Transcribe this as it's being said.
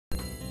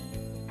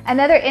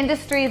Another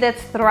industry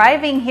that's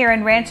thriving here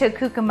in Rancho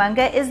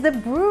Cucamonga is the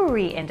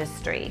brewery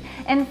industry.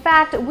 In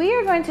fact, we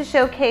are going to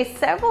showcase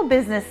several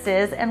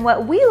businesses in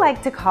what we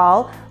like to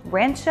call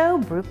Rancho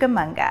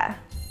BrewCamonga.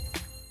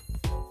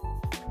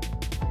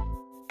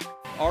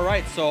 All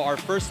right, so our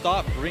first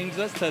stop brings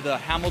us to the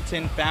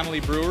Hamilton Family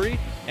Brewery,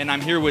 and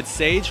I'm here with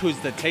Sage, who's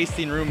the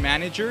tasting room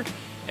manager.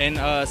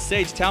 And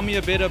Sage, tell me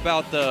a bit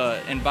about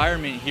the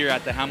environment here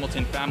at the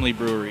Hamilton Family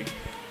Brewery.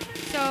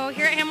 So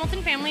here at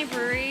Hamilton Family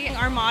Brewery,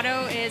 our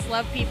motto is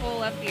love people,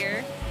 love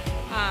beer.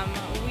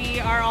 We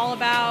are all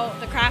about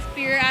the craft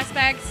beer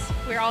aspects.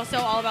 We're also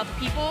all about the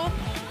people.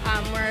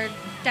 We're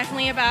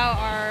definitely about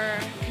our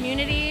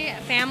community,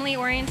 family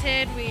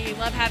oriented. We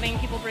love having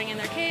people bring in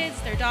their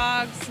kids, their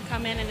dogs,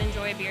 come in and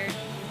enjoy beer.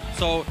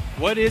 So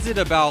what is it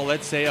about,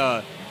 let's say,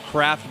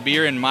 craft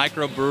beer and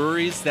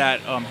microbreweries that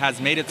has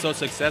made it so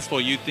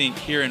successful, you think,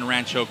 here in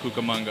Rancho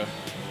Cucamonga?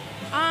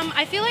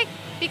 I feel like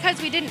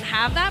because we didn't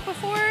have that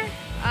before,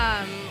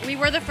 we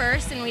were the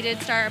first, and we did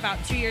start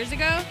about 2 years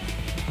ago,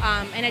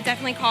 and it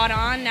definitely caught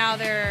on. Now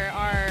there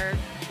are,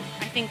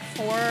 I think,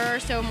 4 or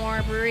so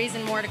more breweries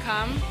and more to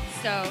come.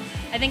 So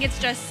I think it's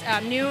just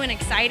new and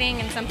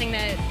exciting and something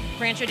that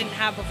Rancho didn't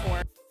have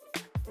before.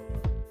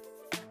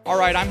 All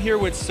right, I'm here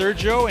with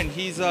Sergio, and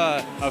he's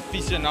a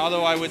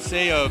aficionado, I would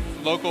say, of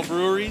local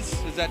breweries.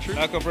 Is that true?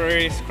 Local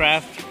breweries,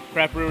 craft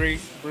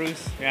breweries,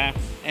 yeah.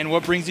 And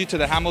what brings you to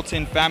the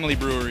Hamilton Family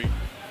Brewery?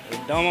 The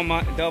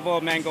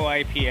Double Mango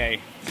IPA.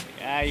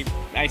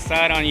 I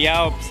saw it on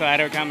Yelp, so I had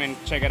to come and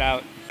check it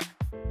out.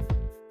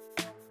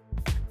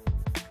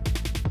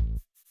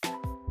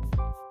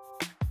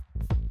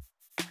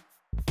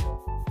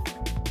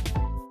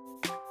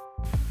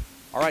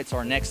 All right, so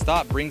our next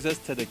stop brings us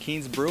to the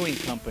Keen's Brewing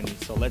Company.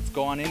 So let's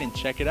go on in and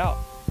check it out.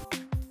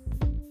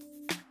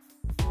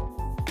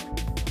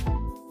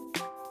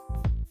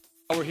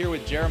 We're here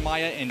with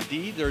Jeremiah and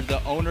Dee. They're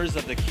the owners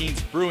of the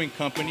Keen's Brewing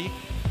Company.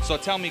 So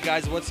tell me,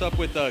 guys, what's up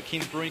with the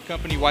Keen's Brewing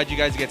Company? Why'd you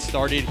guys get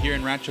started here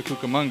in Rancho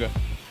Cucamonga?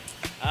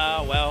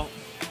 Well,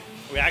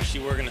 we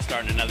actually were going to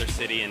start in another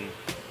city, and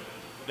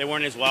they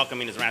weren't as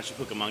welcoming as Rancho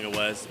Cucamonga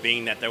was,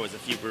 being that there was a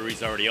few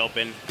breweries already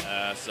open.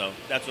 So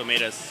that's what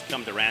made us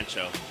come to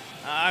Rancho.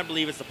 I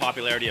believe it's the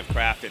popularity of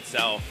craft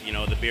itself, you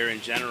know, the beer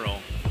in general.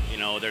 You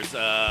know, there's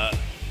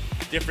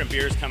different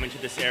beers coming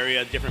to this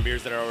area, different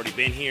beers that have already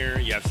been here.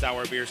 You have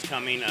sour beers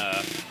coming.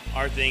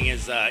 Our thing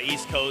is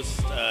East Coast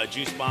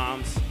juice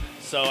bombs.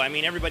 So, I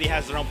mean, everybody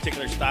has their own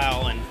particular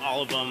style, and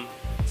all of them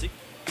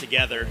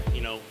together,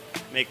 you know,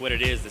 make what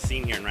it is, the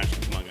scene here in Rancho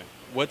Cucamonga.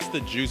 What's the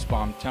juice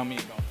bomb? Tell me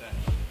about that.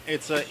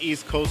 It's a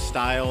East Coast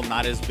style,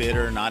 not as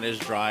bitter, not as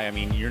dry. I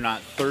mean, you're not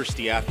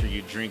thirsty after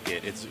you drink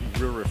it. It's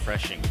real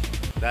refreshing.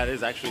 That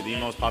is actually the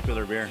most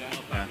popular beer.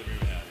 Yeah.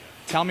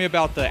 Tell me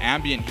about the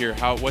ambient here.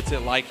 What's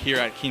it like here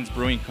at Keen's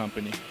Brewing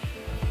Company?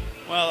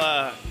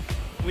 Well,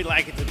 we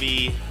like it to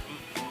be,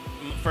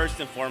 first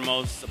and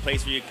foremost, a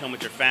place where you come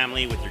with your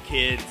family, with your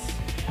kids,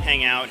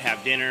 hang out,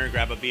 have dinner,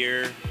 grab a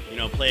beer, you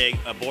know, play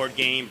a board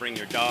game, bring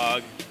your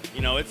dog.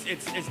 You know, it's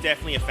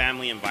definitely a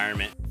family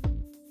environment.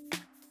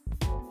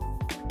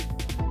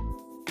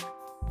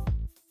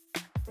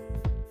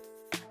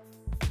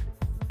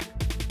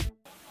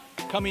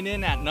 Coming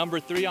in at number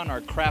 3 on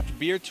our craft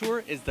beer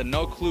tour is the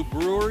No Clue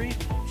Brewery,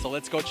 so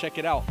let's go check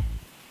it out.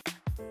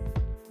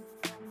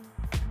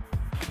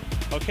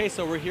 Okay,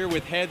 so we're here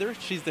with Heather.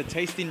 She's the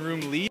tasting room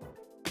lead.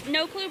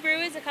 No Clue Brew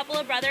is a couple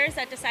of brothers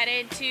that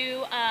decided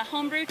to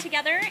homebrew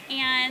together,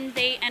 and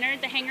they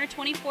entered the Hangar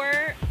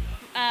 24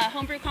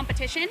 homebrew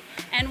competition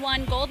and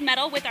won gold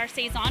medal with our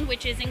Saison,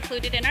 which is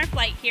included in our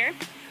flight here.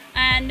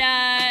 And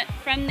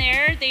from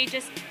there, they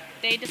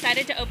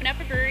decided to open up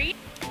a brewery.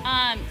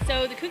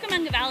 So the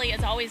Cucamonga Valley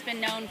has always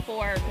been known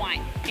for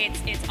wine.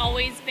 It's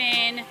always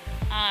been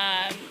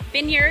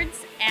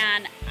vineyards,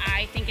 and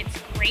I think it's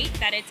great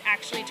that it's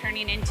actually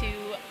turning into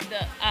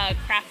the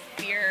craft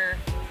beer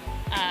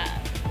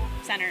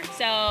center.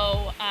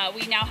 So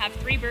we now have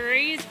 3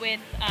 breweries with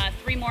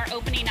 3 more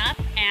opening up,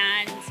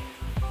 and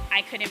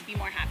I couldn't be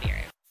more happier.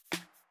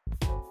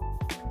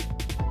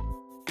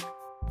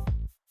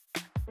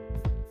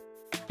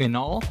 In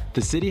all,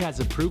 the city has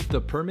approved the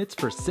permits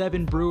for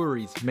 7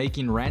 breweries,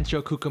 making Rancho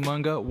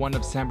Cucamonga one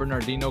of San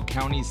Bernardino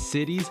County's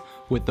cities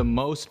with the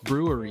most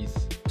breweries.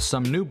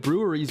 Some new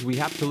breweries we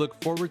have to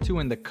look forward to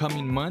in the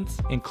coming months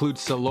include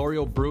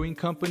Solorio Brewing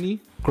Company,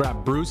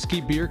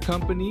 Grabbrewski Beer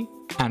Company,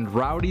 and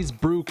Rowdy's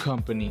Brew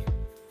Company.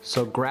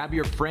 So grab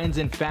your friends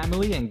and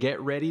family and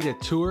get ready to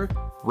tour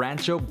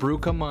Rancho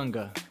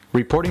BrewCamonga.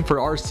 Reporting for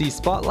RC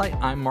Spotlight,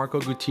 I'm Marco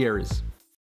Gutierrez.